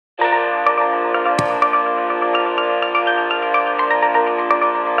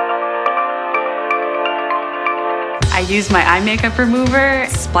use my eye makeup remover.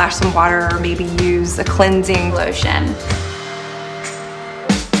 Splash some water or maybe use a cleansing lotion.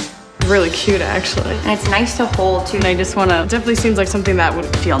 Really cute, actually. And it's nice to hold too. And I just wanna, definitely seems like something that would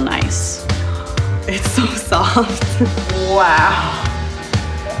feel nice. It's so soft. Wow.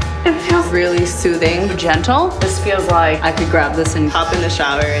 It feels really soothing. Gentle. This feels like I could grab this and hop in the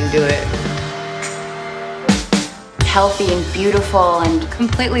shower and do it. Healthy and beautiful and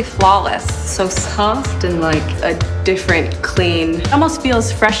Completely flawless. So soft and like a different, clean. it almost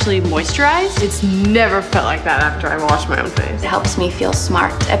feels freshly moisturized. It's never felt like that after I washed my own face. it helps me feel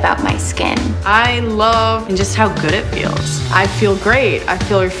smart about my skin. I love and just how good it feels. I feel great. I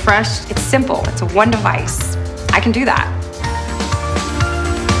feel refreshed. It's simple. It's a one device. I can do that.